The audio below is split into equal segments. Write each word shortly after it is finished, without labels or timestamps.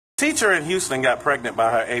Teacher in Houston got pregnant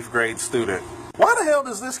by her 8th grade student. Why the hell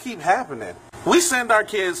does this keep happening? We send our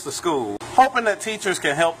kids to school, hoping that teachers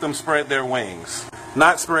can help them spread their wings,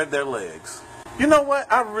 not spread their legs. You know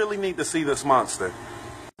what? I really need to see this monster.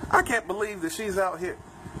 I can't believe that she's out here.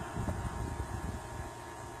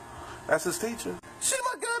 That's his teacher. She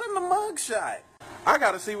look good in the mugshot. I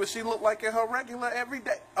gotta see what she look like in her regular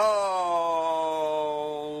everyday. Oh,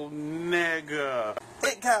 nigga.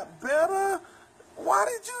 It got better? Why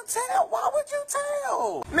did you tell? Why would you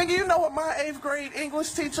tell? Nigga, you know what my 8th grade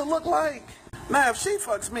English teacher looked like? Now, if she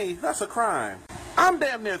fucks me, that's a crime. I'm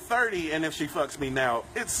damn near 30, and if she fucks me now,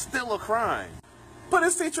 it's still a crime. Put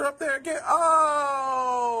his teacher up there again.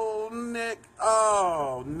 Oh, Nick.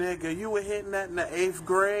 Oh, nigga, you were hitting that in the 8th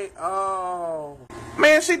grade? Oh.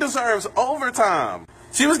 Man, she deserves overtime.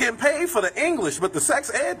 She was getting paid for the English, but the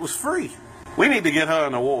sex ed was free. We need to get her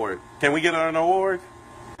an award. Can we get her an award?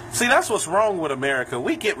 See, that's what's wrong with America.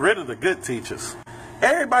 We get rid of the good teachers.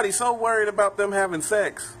 Everybody's so worried about them having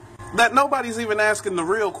sex that nobody's even asking the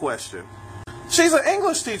real question. She's an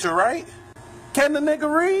English teacher, right? Can the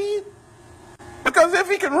nigga read? Because if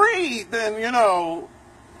he can read, then, you know,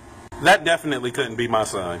 that definitely couldn't be my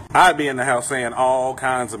son. I'd be in the house saying all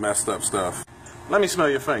kinds of messed up stuff. Let me smell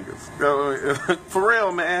your fingers. For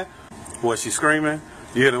real, man. Was she screaming?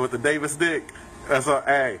 You hit her with the Davis dick? That's all.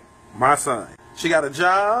 Hey, my son. She got a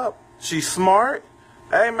job. She's smart.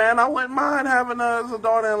 Hey, man, I wouldn't mind having her as a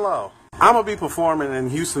daughter-in-law. I'm going to be performing in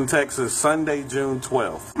Houston, Texas, Sunday, June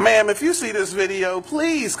 12th. Ma'am, if you see this video,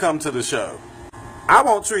 please come to the show. I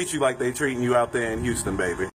won't treat you like they treating you out there in Houston, baby.